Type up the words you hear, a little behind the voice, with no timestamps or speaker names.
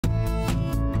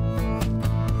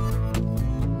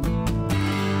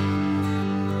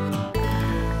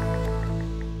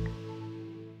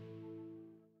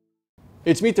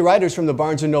It's Meet the Writers from the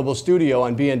Barnes & Noble studio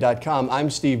on BN.com.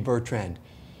 I'm Steve Bertrand.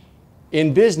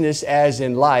 In business, as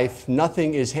in life,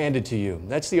 nothing is handed to you.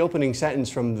 That's the opening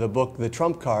sentence from the book, The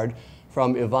Trump Card,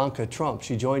 from Ivanka Trump.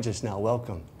 She joins us now.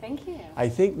 Welcome. Thank you. I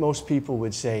think most people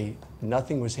would say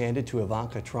nothing was handed to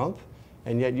Ivanka Trump,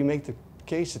 and yet you make the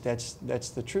case that that's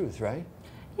the truth, right?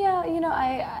 Yeah, you know,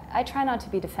 I try not to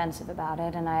be defensive about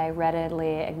it, and I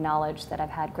readily acknowledge that I've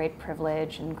had great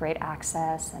privilege and great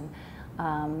access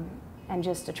and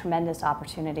just a tremendous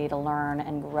opportunity to learn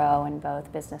and grow in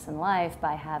both business and life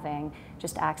by having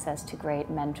just access to great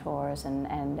mentors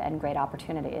and great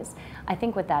opportunities. I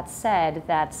think with that said,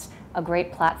 that's a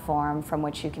great platform from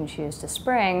which you can choose to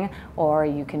spring or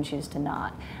you can choose to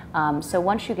not. So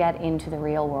once you get into the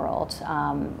real world,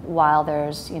 while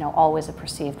there's always a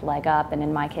perceived leg up, and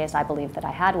in my case I believe that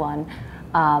I had one,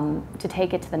 to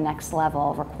take it to the next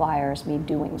level requires me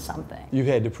doing something. You've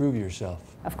had to prove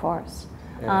yourself. Of course.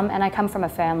 Yeah. And I come from a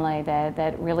family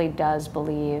that really does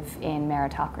believe in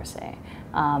meritocracy.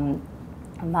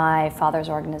 My father's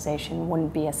organization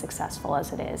wouldn't be as successful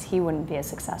as it is. He wouldn't be as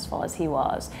successful as he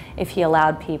was if he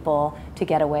allowed people to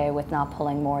get away with not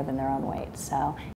pulling more than their own weight. So